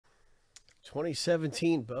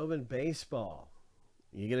2017 Bowman Baseball.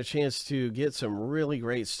 You get a chance to get some really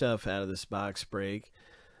great stuff out of this box break.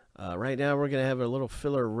 Right now, we're going to have a little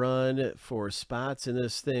filler run for spots in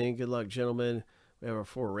this thing. Good luck, gentlemen. We have our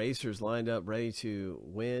 4 racers lined up, ready to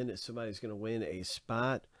win. Somebody's going to win a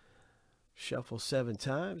spot. Shuffle 7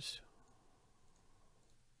 times.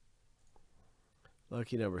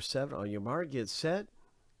 Lucky number 7. On your mark, get set.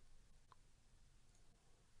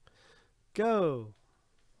 Go.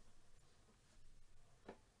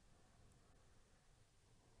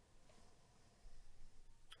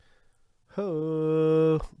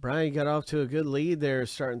 Oh, Brian got off to a good lead there,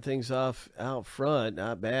 starting things off out front.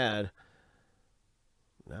 Not bad.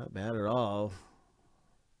 Not bad at all.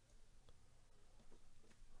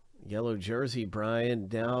 Yellow jersey, Brian,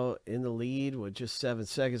 now in the lead with just 7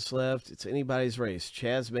 seconds left. It's anybody's race.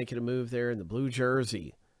 Chad's making a move there in the blue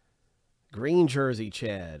jersey. Green jersey,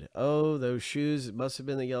 Chad. Oh, those shoes. It must have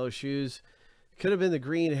been the yellow shoes. Could have been the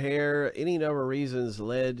green hair. Any number of reasons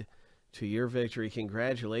led to your victory.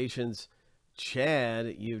 Congratulations,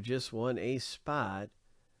 Chad. You've just won a spot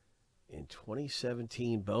in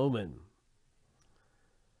 2017 Bowman.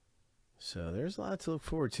 So there's a lot to look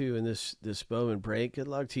forward to in this Bowman break. Good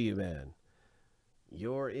luck to you, man.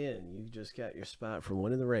 You're in. You just got your spot from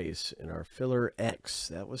winning the race in our Filler X.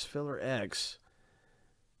 That was Filler X.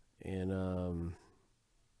 And,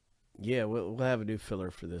 yeah, we'll have a new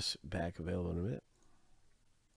filler for this back available in a minute.